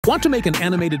Want to make an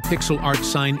animated pixel art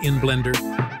sign in Blender?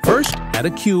 First, add a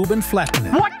cube and flatten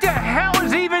it. What the hell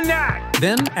is even that?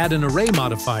 Then add an array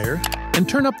modifier and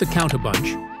turn up the count a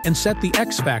bunch and set the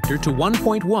X factor to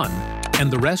 1.1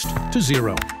 and the rest to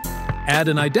 0. Add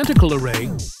an identical array,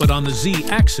 but on the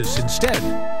Z-axis instead,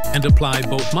 and apply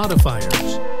both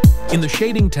modifiers. In the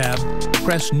Shading tab,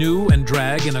 press New and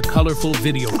drag in a colorful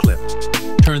video clip.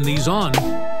 Turn these on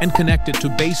and connect it to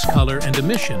base color and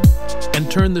emission, and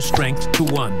turn the strength to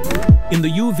 1. In the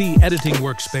UV editing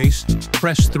workspace,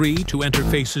 press 3 to enter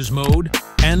Faces mode,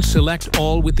 and select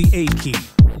All with the A key.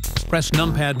 Press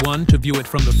numpad 1 to view it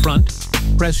from the front,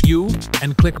 press U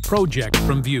and click Project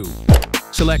from View.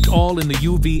 Select All in the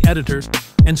UV editor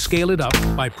and scale it up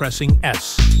by pressing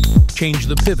S. Change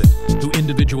the pivot to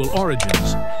individual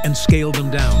origins and scale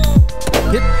them down.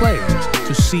 Hit play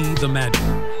to see the magic.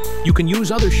 You can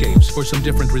use other shapes for some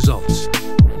different results.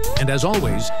 And as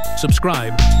always,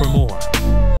 subscribe for more.